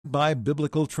by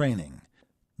Biblical Training.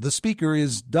 The speaker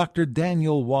is Dr.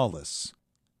 Daniel Wallace.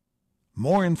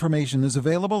 More information is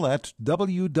available at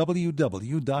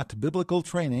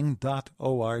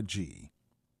www.biblicaltraining.org.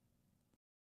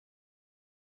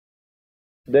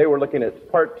 Today we're looking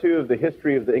at part 2 of the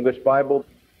history of the English Bible.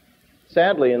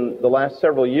 Sadly, in the last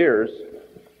several years,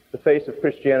 the face of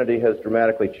Christianity has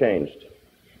dramatically changed.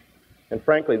 And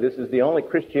frankly, this is the only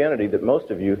Christianity that most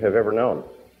of you have ever known.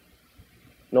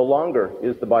 No longer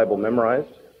is the Bible memorized.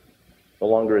 No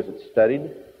longer is it studied.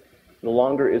 No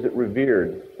longer is it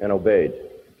revered and obeyed.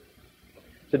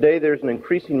 Today there's an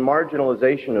increasing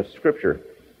marginalization of Scripture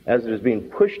as it is being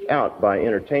pushed out by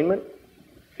entertainment,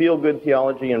 feel-good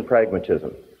theology, and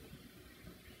pragmatism.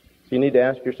 So you need to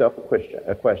ask yourself a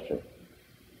question.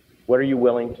 What are you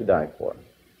willing to die for?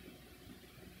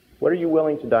 What are you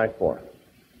willing to die for?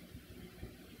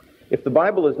 If the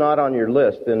Bible is not on your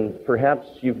list, then perhaps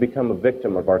you've become a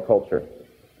victim of our culture.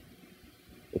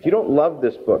 If you don't love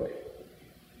this book,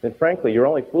 then frankly, you're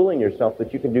only fooling yourself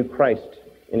that you can do Christ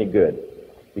any good,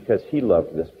 because He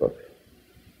loved this book.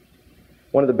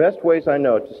 One of the best ways I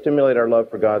know to stimulate our love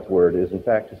for God's Word is, in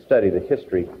fact, to study the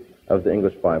history of the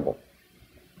English Bible.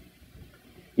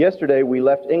 Yesterday, we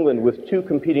left England with two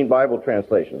competing Bible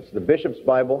translations, the Bishop's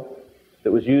Bible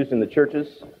that was used in the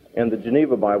churches and the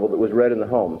Geneva Bible that was read in the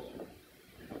homes.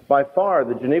 By far,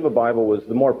 the Geneva Bible was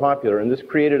the more popular, and this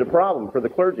created a problem for the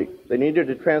clergy. They needed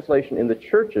a translation in the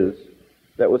churches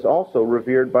that was also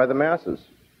revered by the masses.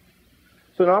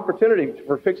 So an opportunity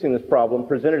for fixing this problem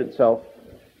presented itself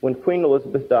when Queen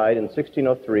Elizabeth died in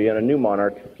 1603 and a new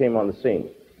monarch came on the scene.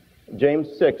 James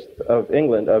VI of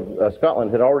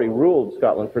Scotland had already ruled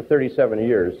Scotland for 37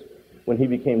 years when he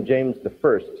became James I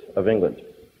of England.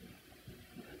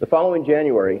 The following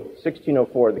January,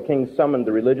 1604, the king summoned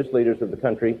the religious leaders of the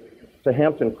country to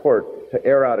Hampton Court to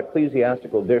air out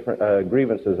ecclesiastical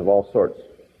grievances of all sorts.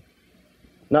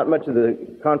 Not much of the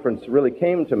conference really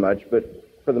came to much, but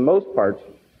for the most part,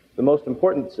 the most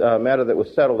important matter that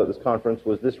was settled at this conference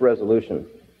was this resolution,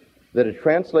 that a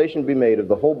translation be made of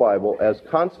the whole Bible as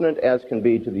consonant as can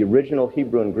be to the original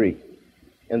Hebrew and Greek,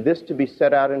 and this to be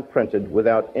set out and printed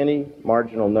without any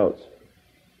marginal notes.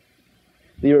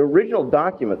 The original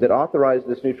document that authorized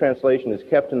this new translation is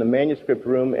kept in the manuscript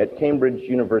room at Cambridge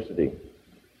University.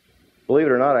 Believe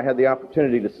it or not, I had the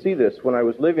opportunity to see this when I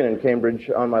was living in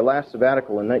Cambridge on my last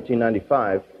sabbatical in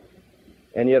 1995,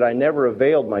 and yet I never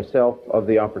availed myself of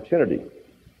the opportunity.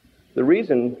 The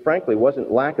reason, frankly,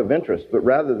 wasn't lack of interest, but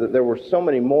rather that there were so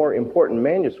many more important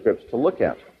manuscripts to look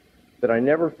at that I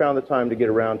never found the time to get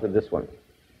around to this one.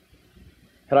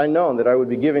 Had I known that I would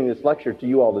be giving this lecture to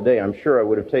you all today, I'm sure I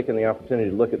would have taken the opportunity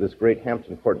to look at this great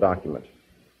Hampton Court document.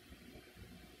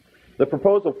 The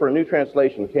proposal for a new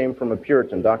translation came from a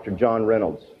Puritan, Dr. John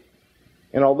Reynolds.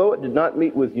 And although it did not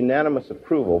meet with unanimous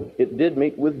approval, it did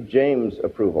meet with James'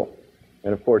 approval.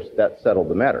 And of course, that settled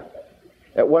the matter.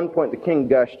 At one point, the king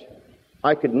gushed,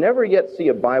 "I could never yet see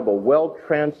a Bible well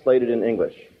translated in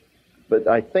English, but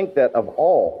I think that of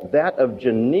all, that of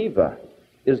Geneva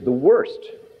is the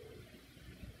worst."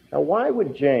 Now, why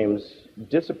would James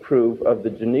disapprove of the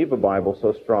Geneva Bible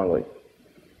so strongly?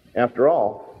 After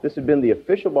all, this had been the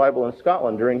official Bible in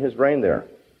Scotland during his reign there.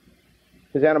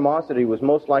 His animosity was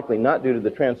most likely not due to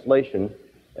the translation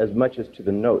as much as to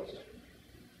the notes.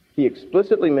 He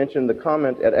explicitly mentioned the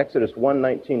comment at Exodus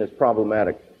 1:19 as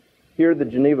problematic. Here, the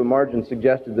Geneva margin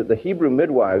suggested that the Hebrew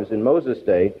midwives in Moses'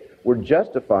 day were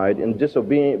justified in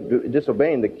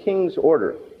disobeying the king's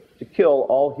order to kill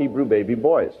all Hebrew baby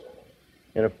boys.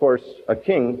 And of course, a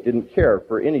king didn't care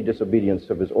for any disobedience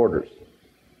of his orders.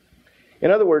 In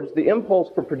other words, the impulse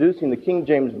for producing the King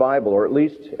James Bible, or at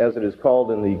least as it is called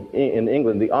in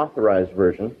England, the authorized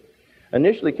version,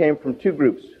 initially came from two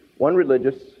groups, one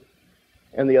religious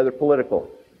and the other political,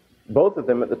 both of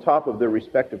them at the top of their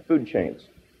respective food chains.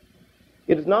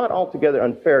 It is not altogether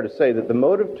unfair to say that the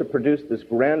motive to produce this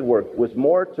grand work was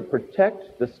more to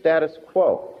protect the status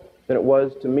quo than it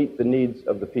was to meet the needs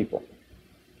of the people.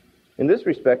 In this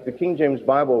respect, the King James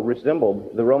Bible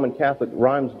resembled the Roman Catholic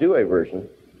Reims Douay version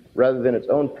rather than its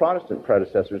own Protestant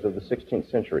predecessors of the 16th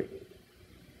century.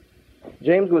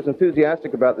 James was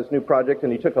enthusiastic about this new project,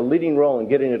 and he took a leading role in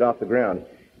getting it off the ground.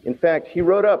 In fact, he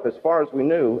wrote up, as far as we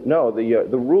know,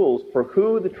 the rules for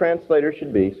who the translator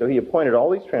should be. So he appointed all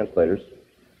these translators,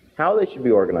 how they should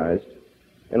be organized,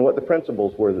 and what the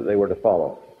principles were that they were to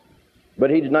follow. But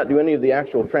he did not do any of the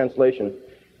actual translation,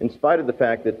 in spite of the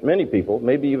fact that many people,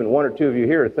 maybe even one or two of you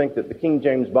here, think that the King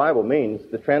James Bible means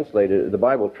the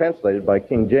Bible translated by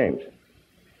King James.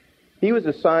 He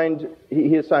assigned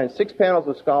 6 panels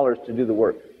of scholars to do the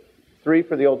work, 3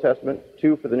 for the Old Testament,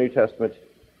 2 for the New Testament,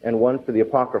 and one for the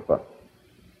Apocrypha.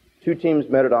 2 teams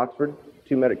met at Oxford,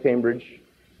 2 met at Cambridge,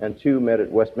 and 2 met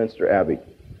at Westminster Abbey.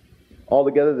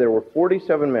 Altogether, there were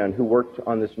 47 men who worked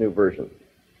on this new version.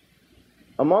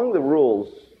 Among the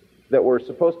rules that were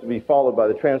supposed to be followed by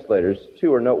the translators,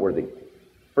 2 are noteworthy.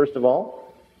 First of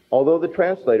all, although the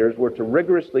translators were to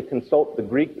rigorously consult the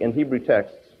Greek and Hebrew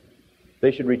texts,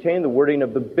 they should retain the wording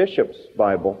of the bishop's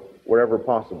Bible wherever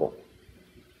possible.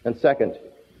 And second,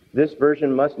 this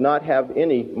version must not have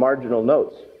any marginal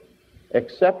notes,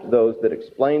 except those that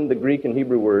explain the Greek and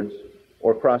Hebrew words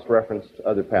or cross-reference to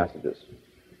other passages.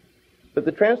 But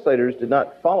the translators did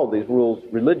not follow these rules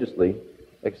religiously,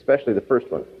 especially the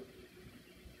first one.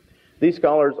 These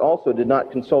scholars also did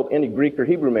not consult any Greek or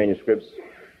Hebrew manuscripts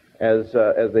as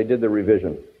they did the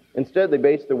revision. Instead, they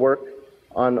based their work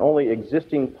on only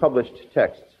existing published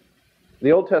texts.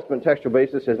 The Old Testament textual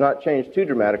basis has not changed too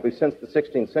dramatically since the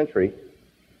 16th century,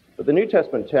 but the New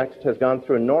Testament text has gone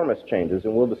through enormous changes,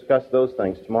 and we'll discuss those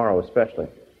things tomorrow especially.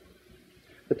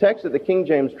 The text that the King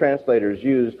James translators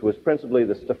used was principally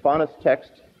the Stephanus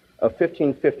text of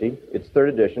 1550, its 3rd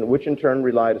edition, which in turn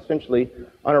relied essentially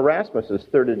on Erasmus's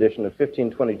 3rd edition of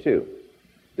 1522.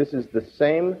 This is the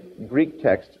same Greek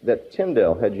text that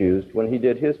Tyndale had used when he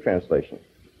did his translation.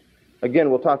 Again,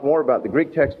 we'll talk more about the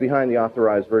Greek text behind the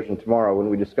Authorized Version tomorrow when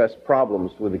we discuss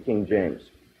problems with the King James.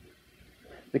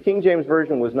 The King James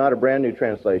Version was not a brand new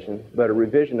translation, but a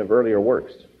revision of earlier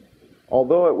works.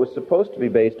 Although it was supposed to be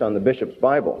based on the Bishop's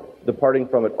Bible, departing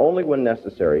from it only when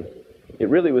necessary, it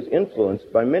really was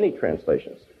influenced by many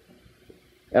translations.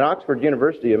 At Oxford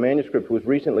University, a manuscript was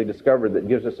recently discovered that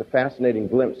gives us a fascinating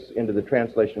glimpse into the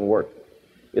translation work.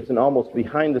 It's an almost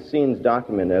behind-the-scenes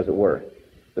document, as it were.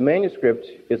 The manuscript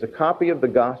is a copy of the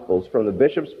Gospels from the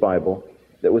Bishop's Bible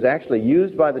that was actually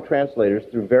used by the translators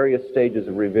through various stages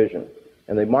of revision.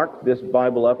 And they marked this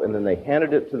Bible up, and then they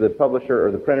handed it to the publisher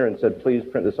or the printer and said, please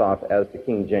print this off as the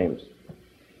King James.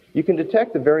 You can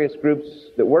detect the various groups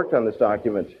that worked on this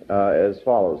document as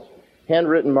follows.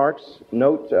 Handwritten marks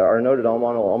are noted on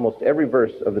almost every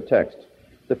verse of the text.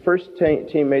 The first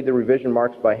team made the revision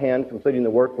marks by hand, completing the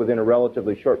work within a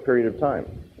relatively short period of time,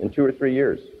 in 2 or 3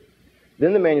 years.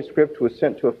 Then the manuscript was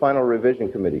sent to a final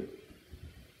revision committee,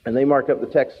 and they marked up the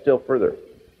text still further.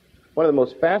 One of the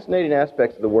most fascinating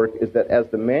aspects of the work is that as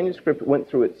the manuscript went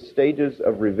through its stages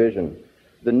of revision,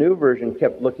 the new version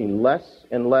kept looking less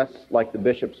and less like the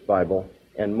Bishop's Bible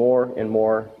and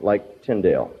more like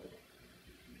Tyndale.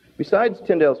 Besides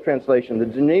Tyndale's translation, the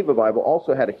Geneva Bible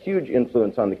also had a huge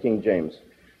influence on the King James,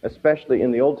 especially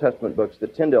in the Old Testament books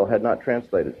that Tyndale had not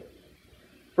translated.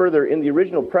 Further, in the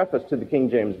original preface to the King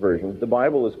James Version, the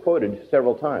Bible is quoted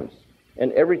several times,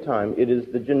 and every time it is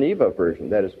the Geneva version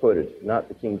that is quoted, not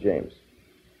the King James.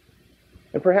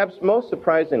 And perhaps most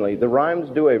surprisingly, the Reims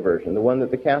Douay version, the one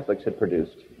that the Catholics had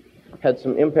produced, had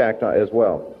some impact as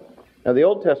well. Now, the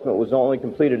Old Testament was only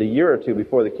completed a year or 2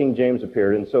 before the King James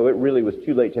appeared, and so it really was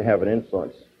too late to have an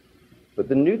influence. But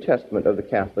the New Testament of the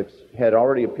Catholics had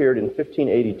already appeared in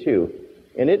 1582,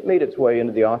 and it made its way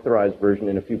into the Authorized Version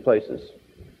in a few places.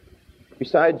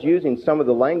 Besides using some of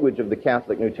the language of the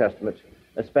Catholic New Testament,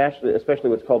 especially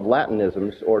what's called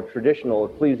Latinisms or traditional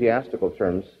ecclesiastical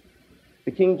terms,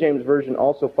 the King James Version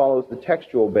also follows the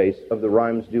textual base of the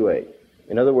Reims Douay.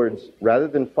 In other words, rather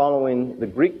than following the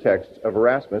Greek text of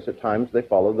Erasmus, at times they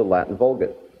followed the Latin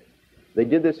Vulgate. They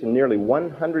did this in nearly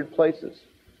 100 places.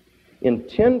 In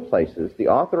 10 places, the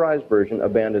Authorized Version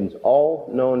abandons all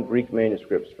known Greek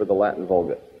manuscripts for the Latin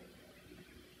Vulgate.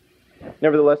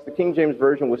 Nevertheless, the King James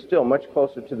Version was still much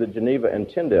closer to the Geneva and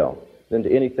Tyndale than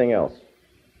to anything else,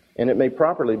 and it may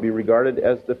properly be regarded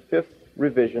as the 5th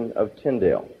revision of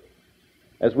Tyndale.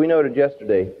 As we noted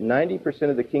yesterday,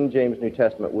 90% of the King James New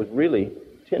Testament was really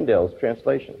Tyndale's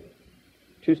translation.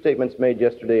 2 statements made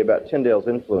yesterday about Tyndale's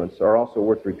influence are also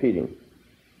worth repeating.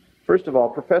 First of all,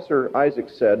 Professor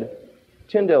Isaacs said,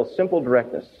 Tyndale's simple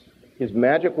directness, his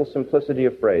magical simplicity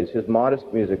of phrase, his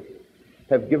modest music,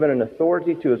 have given an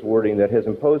authority to his wording that has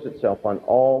imposed itself on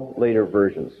all later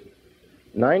versions.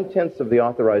 9/10 of the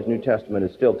Authorized New Testament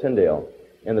is still Tyndale,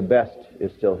 and the best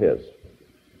is still his.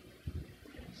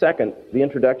 Second, the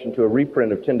introduction to a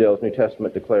reprint of Tyndale's New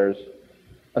Testament declares,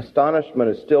 astonishment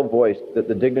is still voiced that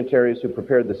the dignitaries who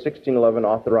prepared the 1611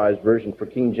 Authorized Version for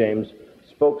King James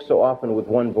spoke so often with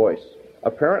one voice,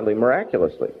 apparently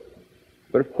miraculously.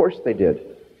 But of course they did.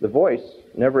 The voice,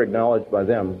 never acknowledged by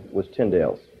them, was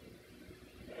Tyndale's.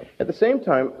 At the same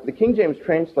time, the King James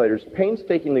translators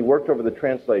painstakingly worked over the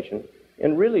translation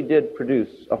and really did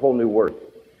produce a whole new work.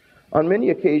 On many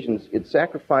occasions, it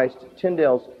sacrificed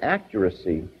Tyndale's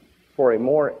accuracy for a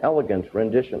more elegant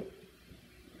rendition.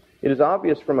 It is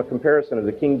obvious from a comparison of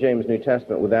the King James New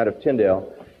Testament with that of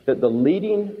Tyndale that the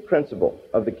leading principle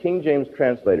of the King James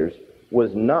translators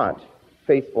was not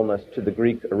faithfulness to the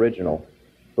Greek original,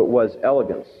 but was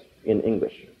elegance in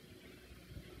English.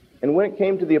 And when it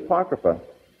came to the Apocrypha,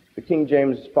 the King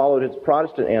James followed its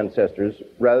Protestant ancestors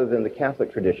rather than the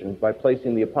Catholic tradition by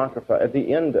placing the Apocrypha at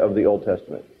the end of the Old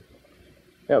Testament.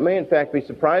 Now, it may in fact be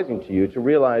surprising to you to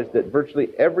realize that virtually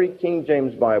every King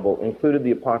James Bible included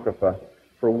the Apocrypha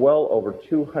for well over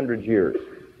 200 years.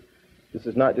 This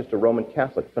is not just a Roman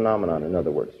Catholic phenomenon, in other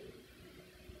words.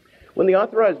 When the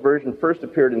Authorized Version first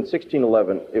appeared in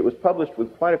 1611, it was published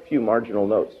with quite a few marginal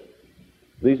notes.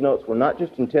 These notes were not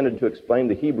just intended to explain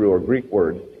the Hebrew or Greek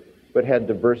word, but had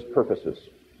diverse purposes.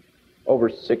 Over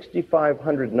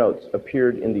 6,500 notes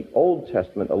appeared in the Old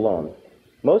Testament alone,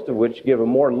 most of which give a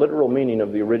more literal meaning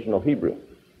of the original Hebrew.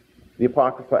 The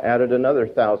Apocrypha added another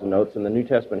 1,000 notes, and the New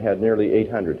Testament had nearly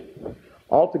 800.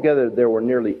 Altogether, there were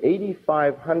nearly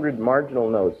 8,500 marginal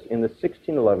notes in the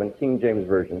 1611 King James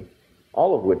Version,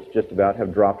 all of which just about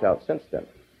have dropped out since then.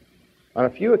 On a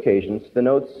few occasions, the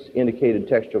notes indicated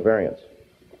textual variants.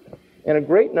 And a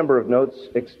great number of notes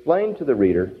explained to the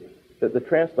reader that the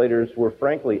translators were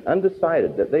frankly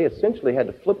undecided, that they essentially had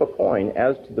to flip a coin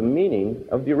as to the meaning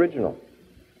of the original.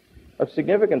 Of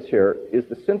significance here is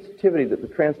the sensitivity that the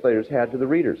translators had to the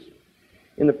readers.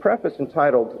 In the preface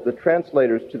entitled "The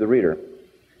Translators to the Reader,"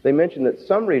 they mention that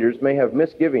some readers may have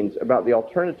misgivings about the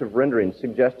alternative renderings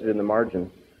suggested in the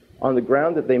margin on the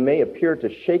ground that they may appear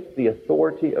to shake the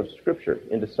authority of Scripture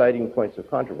in deciding points of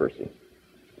controversy.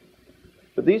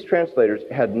 But these translators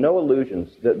had no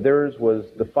illusions that theirs was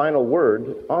the final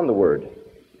word on the Word.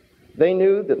 They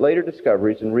knew that later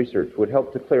discoveries and research would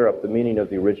help to clear up the meaning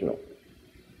of the original.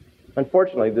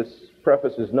 Unfortunately, this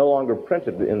preface is no longer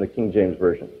printed in the King James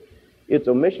Version. Its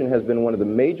omission has been one of the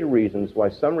major reasons why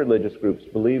some religious groups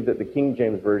believe that the King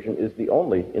James Version is the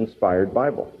only inspired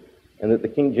Bible, and that the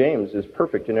King James is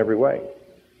perfect in every way.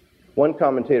 One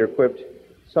commentator quipped,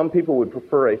 "Some people would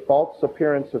prefer a false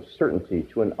appearance of certainty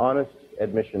to an honest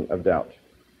admission of doubt."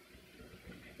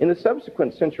 In the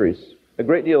subsequent centuries, a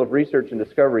great deal of research and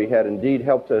discovery had indeed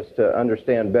helped us to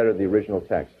understand better the original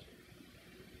text.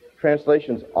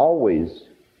 Translations always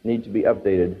need to be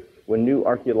updated when new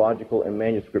archaeological and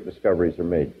manuscript discoveries are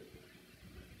made.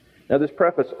 Now, this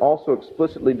preface also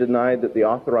explicitly denied that the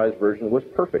Authorized Version was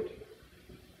perfect.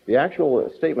 The actual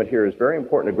statement here is very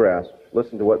important to grasp.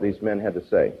 Listen to what these men had to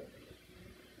say.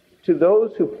 To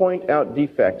those who point out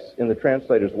defects in the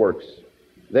translator's works,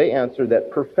 they answer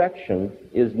that perfection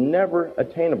is never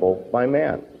attainable by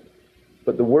man,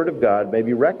 but the Word of God may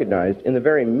be recognized in the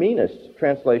very meanest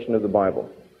translation of the Bible,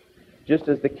 just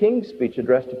as the king's speech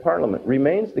addressed to Parliament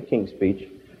remains the king's speech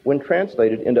when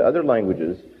translated into other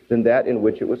languages than that in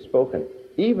which it was spoken,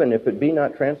 even if it be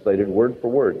not translated word for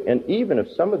word, and even if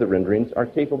some of the renderings are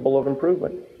capable of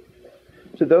improvement.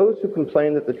 To those who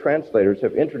complain that the translators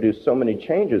have introduced so many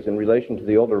changes in relation to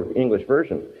the older English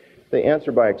version, they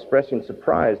answer by expressing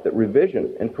surprise that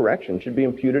revision and correction should be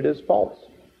imputed as false.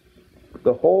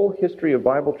 The whole history of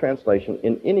Bible translation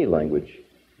in any language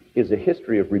is a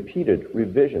history of repeated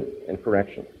revision and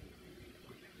correction.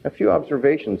 A few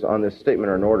observations on this statement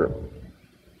are in order.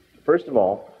 First of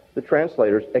all, the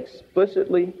translators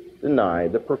explicitly deny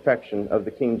the perfection of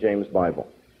the King James Bible.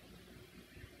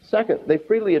 Second, they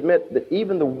freely admit that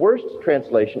even the worst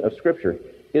translation of Scripture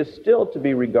is still to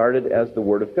be regarded as the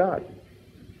Word of God.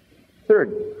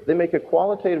 Third, they make a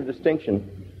qualitative distinction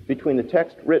between the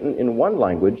text written in one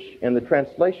language and the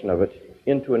translation of it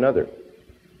into another.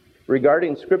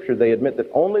 Regarding Scripture, they admit that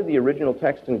only the original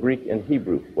text in Greek and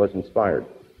Hebrew was inspired.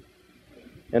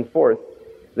 And fourth,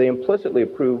 they implicitly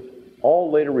approve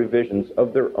all later revisions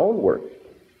of their own work,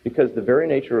 because the very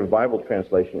nature of Bible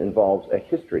translation involves a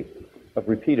history of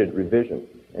repeated revision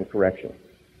and correction.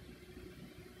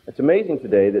 It's amazing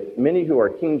today that many who are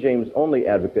King James only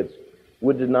advocates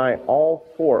would deny all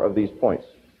four of these points.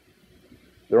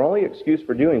 Their only excuse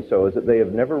for doing so is that they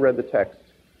have never read the text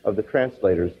of the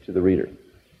translators to the reader.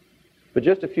 But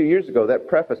just a few years ago, that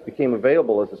preface became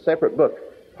available as a separate book,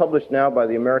 published now by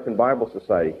the American Bible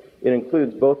Society. It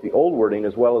includes both the old wording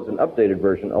as well as an updated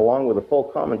version, along with a full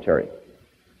commentary.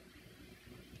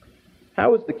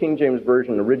 How was the King James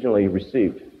Version originally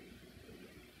received?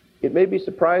 It may be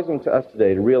surprising to us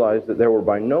today to realize that there were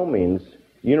by no means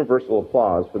universal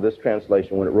applause for this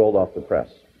translation when it rolled off the press.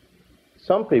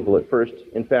 Some people at first,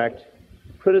 in fact,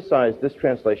 criticized this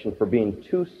translation for being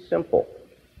too simple,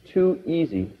 too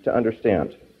easy to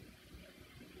understand.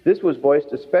 This was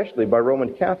voiced especially by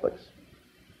Roman Catholics.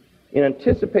 In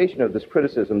anticipation of this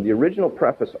criticism, the original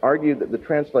preface argued that the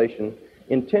translation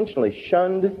intentionally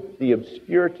shunned the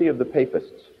obscurity of the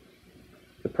papists.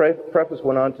 The preface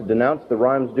went on to denounce the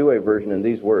Reims Douay version in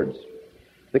these words: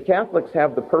 "The Catholics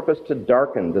have the purpose to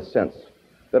darken the sense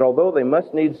that although they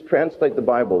must needs translate the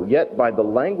Bible, yet by the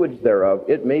language thereof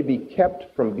it may be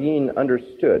kept from being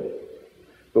understood.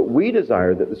 But we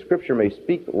desire that the Scripture may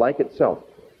speak like itself,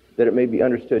 that it may be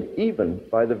understood even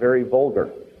by the very vulgar."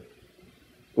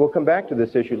 We'll come back to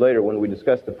this issue later when we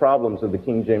discuss the problems of the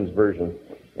King James Version.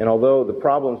 And although the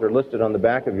problems are listed on the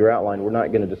back of your outline, we're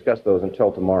not going to discuss those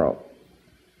until tomorrow.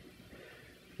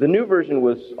 The New Version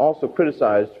was also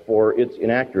criticized for its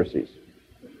inaccuracies.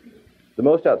 The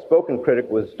most outspoken critic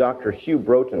was Dr. Hugh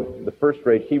Broughton, the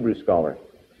first-rate Hebrew scholar.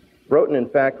 Broughton, in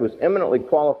fact, was eminently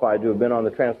qualified to have been on the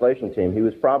translation team. He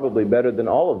was probably better than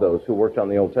all of those who worked on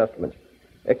the Old Testament,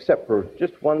 except for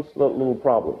just one little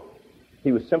problem.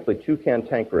 He was simply too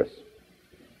cantankerous.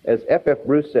 As F.F.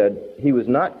 Bruce said, he was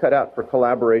not cut out for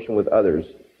collaboration with others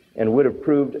and would have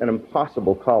proved an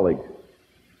impossible colleague.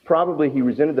 Probably he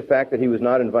resented the fact that he was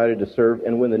not invited to serve,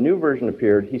 and when the New Version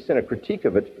appeared, he sent a critique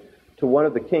of it to one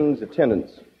of the king's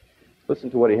attendants.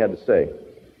 Listen to what he had to say.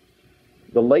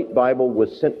 "The late Bible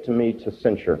was sent to me to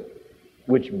censure,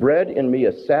 which bred in me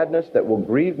a sadness that will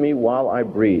grieve me while I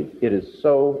breathe. It is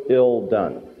so ill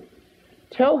done.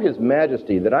 Tell His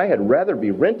Majesty that I had rather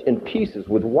be rent in pieces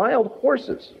with wild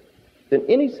horses than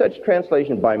any such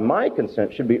translation by my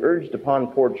consent should be urged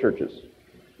upon poor churches.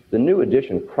 The new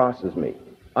edition crosses me.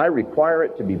 I require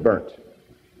it to be burnt."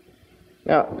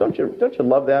 Now, don't you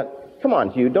love that? Come on,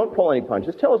 Hugh, don't pull any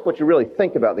punches. Tell us what you really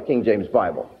think about the King James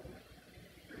Bible.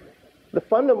 The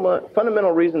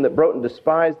fundamental reason that Broughton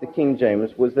despised the King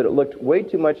James was that it looked way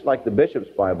too much like the Bishop's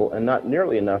Bible and not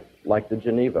nearly enough like the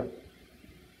Geneva.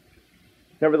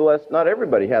 Nevertheless, not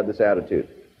everybody had this attitude.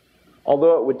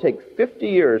 Although it would take 50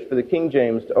 years for the King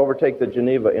James to overtake the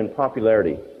Geneva in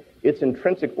popularity, its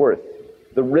intrinsic worth,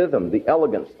 the rhythm, the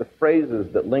elegance, the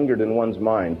phrases that lingered in one's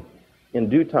mind, in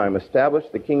due time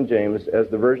established the King James as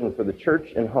the version for the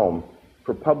church and home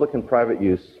for public and private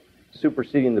use,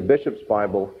 superseding the Bishop's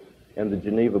Bible and the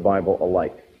Geneva Bible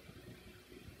alike.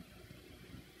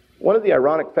 One of the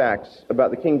ironic facts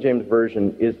about the King James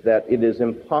Version is that it is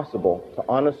impossible to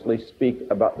honestly speak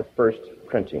about the first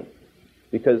printing,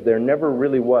 because there never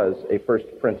really was a first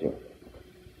printing.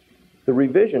 The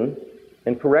revision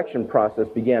and correction process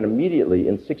began immediately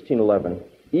in 1611,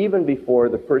 even before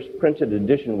the first printed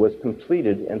edition was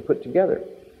completed and put together.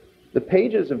 The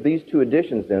pages of these two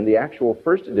editions, then, the actual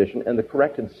first edition and the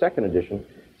corrected second edition,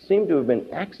 seem to have been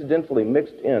accidentally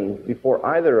mixed in before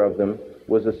either of them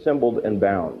was assembled and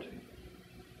bound.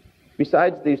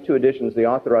 Besides these two editions, the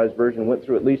Authorized Version went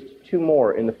through at least two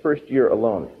more in the first year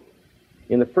alone.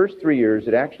 In the first 3 years,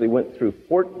 it actually went through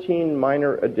 14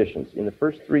 minor additions in the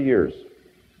first 3 years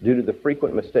due to the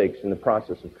frequent mistakes in the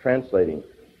process of translating,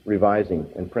 revising,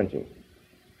 and printing.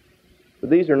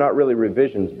 But these are not really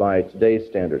revisions by today's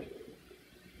standard.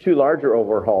 Two larger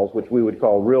overhauls, which we would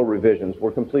call real revisions,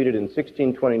 were completed in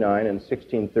 1629 and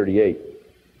 1638.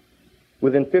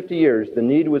 Within 50 years, the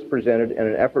need was presented and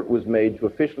an effort was made to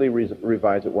officially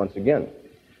revise it once again,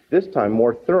 this time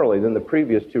more thoroughly than the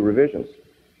previous two revisions.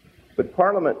 But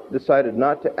Parliament decided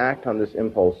not to act on this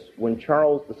impulse when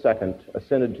Charles II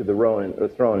ascended to the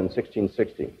throne in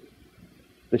 1660.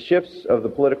 The shifts of the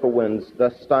political winds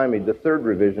thus stymied the third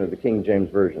revision of the King James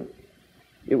Version.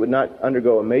 It would not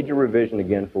undergo a major revision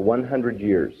again for 100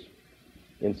 years.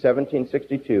 In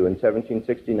 1762 and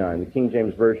 1769, the King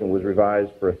James Version was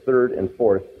revised for a third and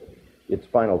fourth, its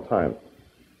final time.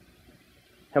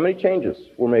 How many changes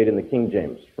were made in the King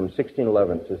James from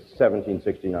 1611 to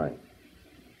 1769?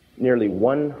 Nearly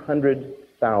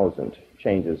 100,000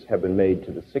 changes have been made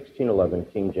to the 1611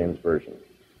 King James Version.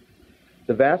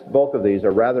 The vast bulk of these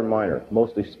are rather minor,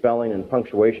 mostly spelling and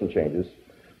punctuation changes,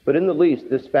 but in the least,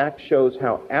 this fact shows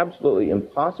how absolutely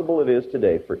impossible it is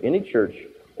today for any church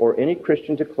or any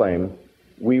Christian to claim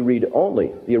we read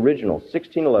only the original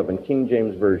 1611 King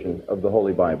James Version of the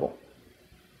Holy Bible.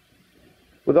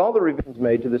 With all the revisions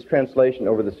made to this translation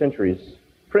over the centuries,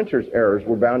 printers' errors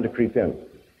were bound to creep in.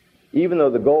 Even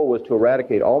though the goal was to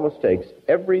eradicate all mistakes,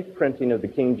 every printing of the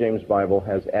King James Bible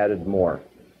has added more.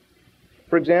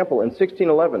 For example, in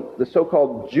 1611, the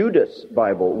so-called Judas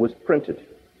Bible was printed.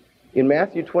 In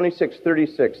Matthew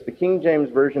 26:36, the King James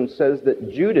Version says that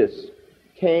Judas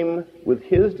came with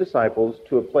his disciples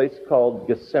to a place called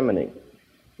Gethsemane,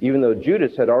 even though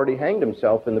Judas had already hanged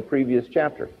himself in the previous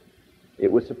chapter.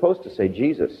 It was supposed to say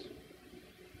Jesus.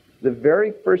 The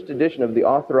very first edition of the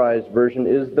Authorized Version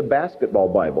is the Basketball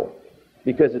Bible,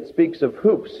 because it speaks of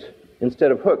hoops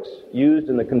instead of hooks used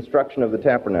in the construction of the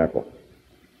tabernacle.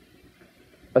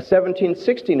 A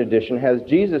 1716 edition has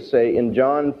Jesus say in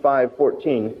John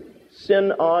 5:14,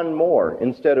 "Sin on more,"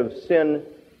 instead of "sin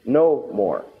no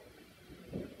more."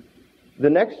 The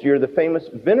next year, the famous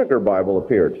Vinegar Bible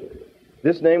appeared.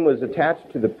 This name was attached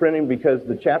to the printing because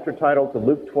the chapter title to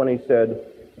Luke 20 said,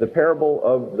 "The Parable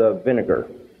of the Vinegar,"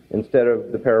 instead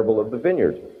of "The Parable of the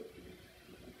Vineyard."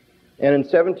 And in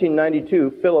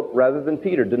 1792, Philip, rather than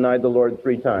Peter, denied the Lord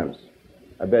 3 times.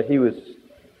 I bet he was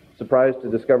surprised to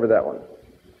discover that one.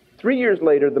 3 years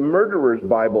later, the Murderer's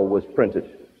Bible was printed.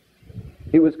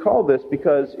 It was called this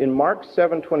because in Mark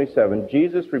 7:27,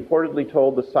 Jesus reportedly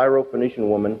told the Syrophoenician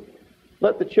woman,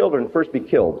 "Let the children first be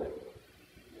killed,"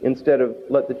 instead of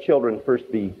 "let the children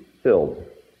first be filled."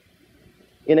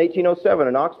 In 1807,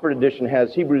 an Oxford edition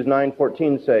has Hebrews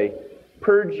 9:14 say,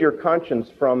 "Purge your conscience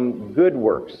from good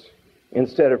works,"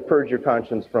 instead of "purge your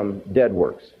conscience from dead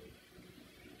works."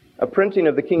 A printing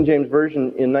of the King James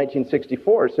Version in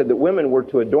 1964 said that women were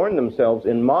to adorn themselves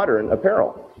in modern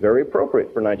apparel, very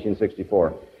appropriate for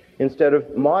 1964, instead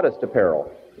of modest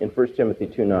apparel in 1 Timothy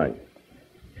 2:9.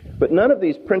 But none of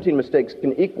these printing mistakes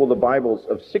can equal the Bibles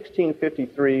of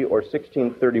 1653 or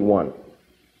 1631.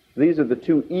 These are the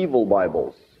 2 evil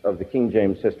Bibles of the King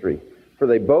James history, for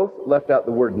they both left out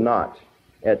the word "not"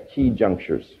 at key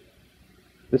junctures.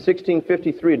 The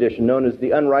 1653 edition, known as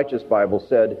the Unrighteous Bible,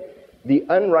 said, "The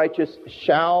unrighteous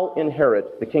shall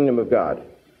inherit the kingdom of God,"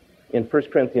 in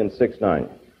 1 Corinthians 6:9.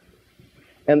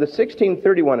 And the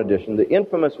 1631 edition, the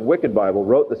infamous Wicked Bible,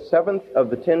 wrote the 7th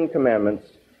of the 10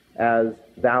 Commandments as,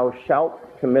 "Thou shalt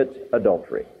commit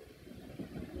adultery."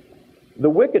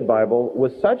 The Wicked Bible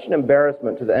was such an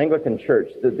embarrassment to the Anglican Church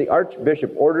that the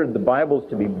Archbishop ordered the Bibles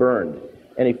to be burned,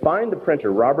 and he fined the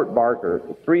printer, Robert Barker,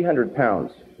 300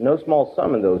 pounds, no small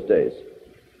sum in those days.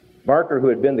 Barker, who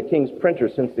had been the king's printer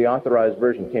since the Authorized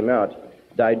Version came out,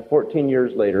 died 14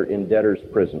 years later in debtor's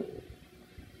prison.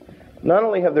 Not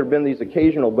only have there been these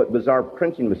occasional but bizarre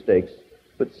printing mistakes,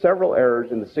 but several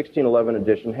errors in the 1611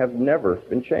 edition have never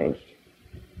been changed.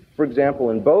 For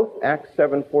example, in both Acts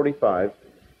 7:45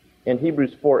 and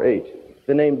Hebrews 4:8,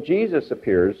 the name Jesus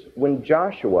appears when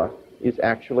Joshua is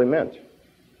actually meant.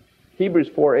 Hebrews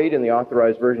 4:8 in the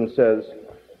Authorized Version says,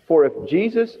 "For if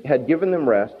Jesus had given them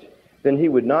rest, then he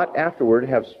would not afterward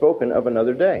have spoken of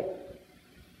another day."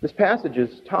 This passage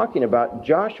is talking about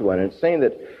Joshua, and it's saying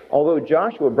that although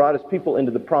Joshua brought his people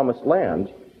into the promised land,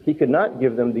 he could not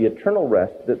give them the eternal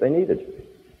rest that they needed.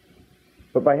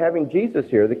 But by having Jesus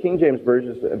here, the King James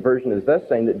Version is thus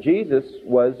saying that Jesus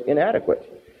was inadequate,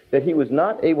 that he was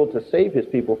not able to save his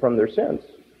people from their sins.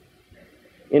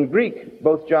 In Greek,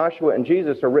 both Joshua and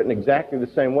Jesus are written exactly the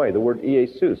same way, the word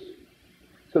Iesus.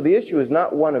 So the issue is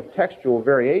not one of textual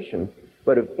variation,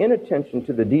 but of inattention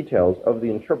to the details of the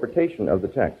interpretation of the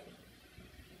text.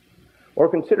 Or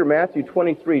consider Matthew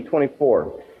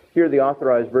 23:24. Here the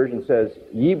Authorized Version says,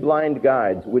 "Ye blind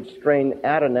guides, which strain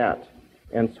at a gnat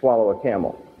and swallow a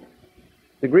camel."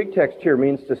 The Greek text here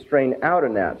means to strain out a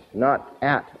gnat, not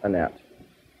at a gnat.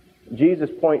 Jesus'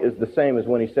 point is the same as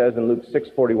when he says in Luke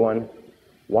 6:41,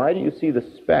 "Why do you see the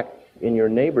speck in your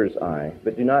neighbor's eye,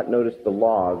 but do not notice the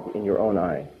log in your own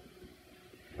eye?"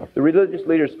 The religious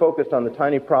leaders focused on the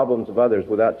tiny problems of others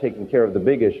without taking care of the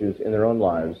big issues in their own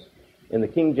lives. In the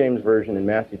King James Version in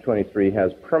Matthew 23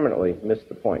 has permanently missed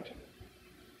the point.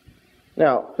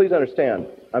 Now, please understand,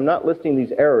 I'm not listing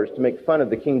these errors to make fun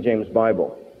of the King James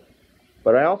Bible,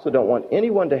 but I also don't want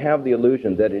anyone to have the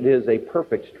illusion that it is a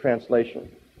perfect translation.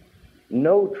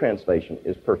 No translation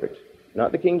is perfect.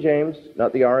 Not the King James,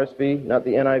 not the RSV, not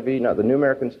the NIV, not the New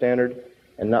American Standard,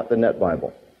 and not the Net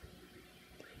Bible.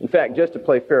 In fact, just to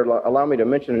play fair, allow me to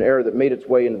mention an error that made its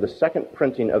way into the second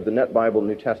printing of the Net Bible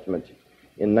New Testament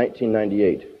in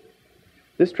 1998.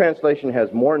 This translation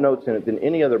has more notes in it than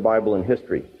any other Bible in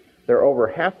history. There are over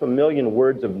 500,000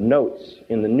 words of notes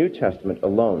in the New Testament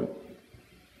alone.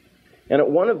 And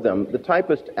at one of them, the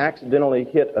typist accidentally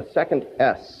hit a second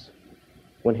S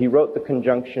when he wrote the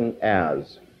conjunction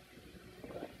 "as."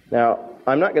 Now,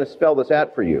 I'm not going to spell this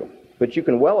out for you, but you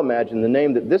can well imagine the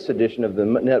name that this edition of the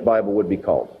Net Bible would be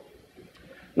called.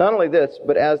 Not only this,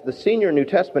 but as the senior New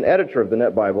Testament editor of the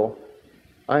Net Bible,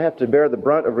 I have to bear the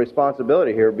brunt of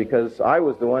responsibility here because I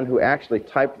was the one who actually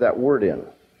typed that word in.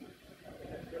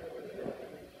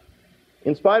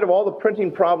 In spite of all the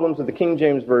printing problems of the King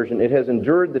James Version, it has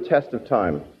endured the test of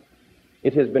time.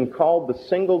 It has been called the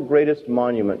single greatest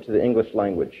monument to the English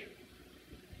language.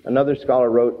 Another scholar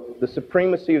wrote, "The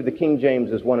supremacy of the King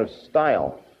James is one of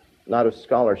style, not of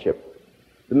scholarship.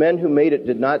 The men who made it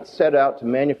did not set out to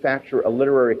manufacture a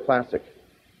literary classic.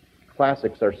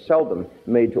 Classics are seldom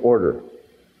made to order.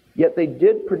 Yet they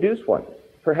did produce one,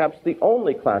 perhaps the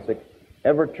only classic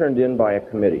ever turned in by a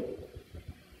committee.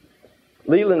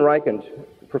 Leland Reichand,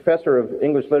 professor of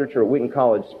English literature at Wheaton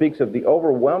College, speaks of the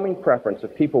overwhelming preference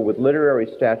of people with literary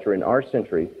stature in our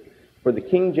century for the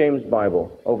King James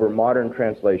Bible over modern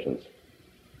translations.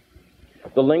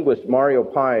 The linguist Mario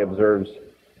Pai observes,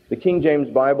 the King James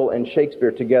Bible and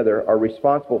Shakespeare together are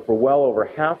responsible for well over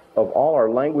half of all our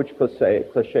language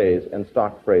cliches and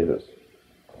stock phrases.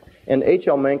 And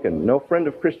H.L. Mencken, no friend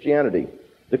of Christianity,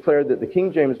 declared that the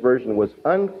King James Version was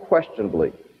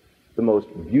unquestionably the most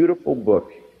beautiful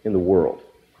book in the world.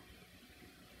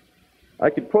 I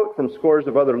could quote from scores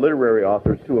of other literary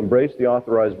authors who embrace the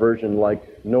authorized version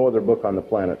like no other book on the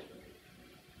planet.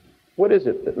 What is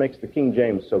it that makes the King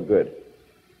James so good?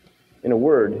 In a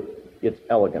word, it's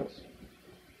elegance.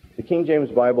 The King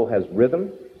James Bible has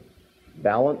rhythm,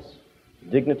 balance,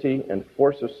 dignity, and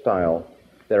force of style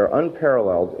that are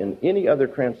unparalleled in any other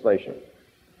translation.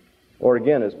 Or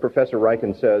again, as Professor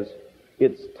Reichen says,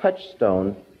 its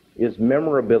touchstone is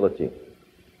memorability.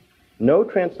 No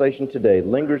translation today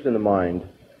lingers in the mind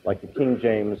like the King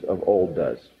James of old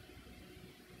does.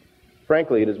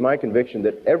 Frankly, it is my conviction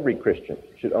that every Christian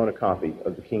should own a copy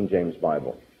of the King James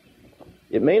Bible.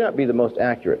 It may not be the most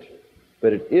accurate,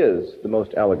 but it is the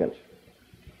most elegant.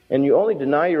 And you only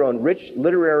deny your own rich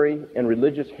literary and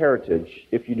religious heritage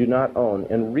if you do not own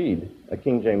and read a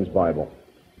King James Bible.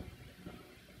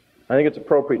 I think it's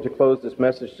appropriate to close this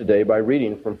message today by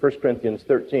reading from 1 Corinthians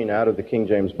 13 out of the King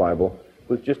James Bible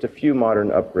with just a few modern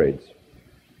upgrades.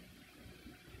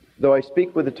 Though I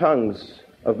speak with the tongues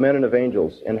of men and of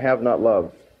angels and have not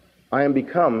love, I am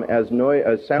become as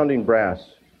sounding brass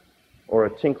or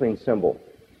a tinkling cymbal.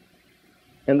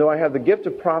 And though I have the gift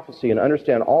of prophecy and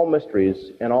understand all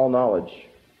mysteries and all knowledge,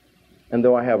 and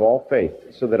though I have all faith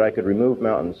so that I could remove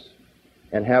mountains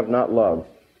and have not love,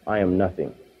 I am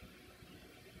nothing.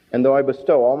 And though I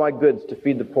bestow all my goods to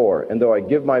feed the poor, and though I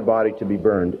give my body to be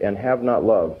burned and have not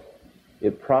love,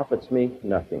 it profits me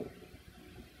nothing.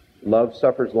 Love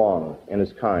suffers long and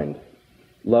is kind.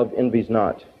 Love envies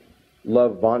not.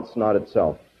 Love vaunts not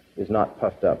itself, is not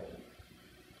puffed up,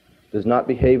 does not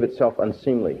behave itself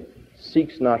unseemly,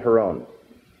 seeks not her own,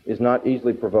 is not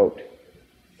easily provoked,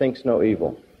 thinks no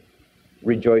evil,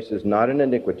 rejoices not in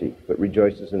iniquity, but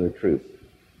rejoices in the truth,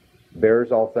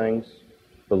 bears all things,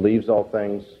 believes all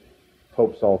things,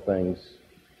 hopes all things,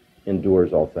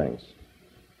 endures all things.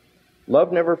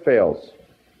 Love never fails,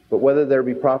 but whether there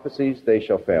be prophecies, they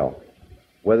shall fail.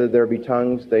 Whether there be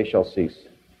tongues, they shall cease.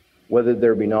 Whether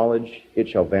there be knowledge, it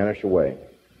shall vanish away.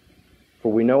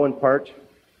 For we know in part,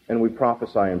 and we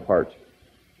prophesy in part.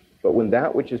 But when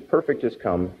that which is perfect is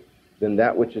come, then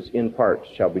that which is in part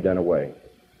shall be done away.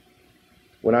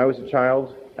 When I was a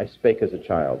child, I spake as a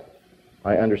child.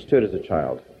 I understood as a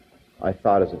child. I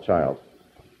thought as a child.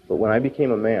 But when I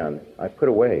became a man, I put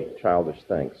away childish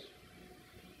things.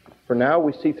 For now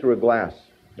we see through a glass,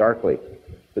 darkly,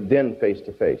 but then face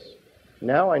to face.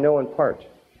 Now I know in part,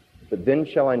 but then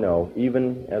shall I know,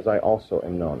 even as I also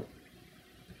am known.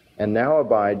 And now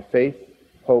abide faith,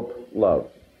 hope, love,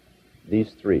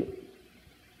 these three.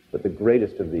 But the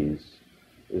greatest of these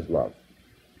is love.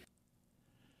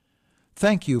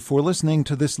 Thank you for listening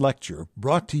to this lecture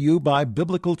brought to you by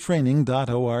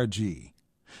biblicaltraining.org.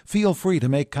 Feel free to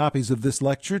make copies of this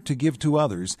lecture to give to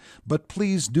others, but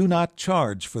please do not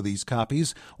charge for these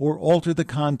copies or alter the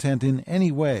content in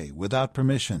any way without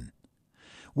permission.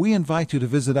 We invite you to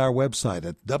visit our website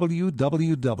at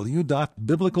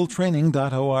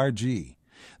www.biblicaltraining.org.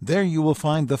 There you will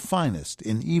find the finest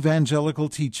in evangelical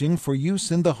teaching for use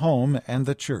in the home and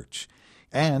the church,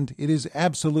 and it is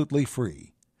absolutely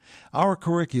free. Our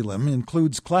curriculum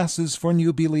includes classes for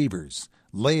new believers,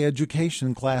 lay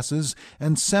education classes,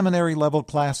 and seminary-level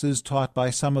classes taught by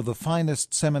some of the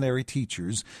finest seminary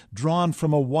teachers drawn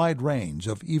from a wide range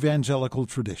of evangelical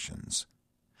traditions.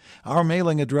 Our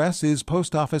mailing address is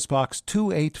Post Office Box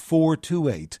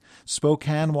 28428,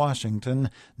 Spokane, Washington,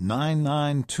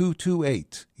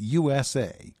 99228,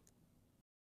 USA.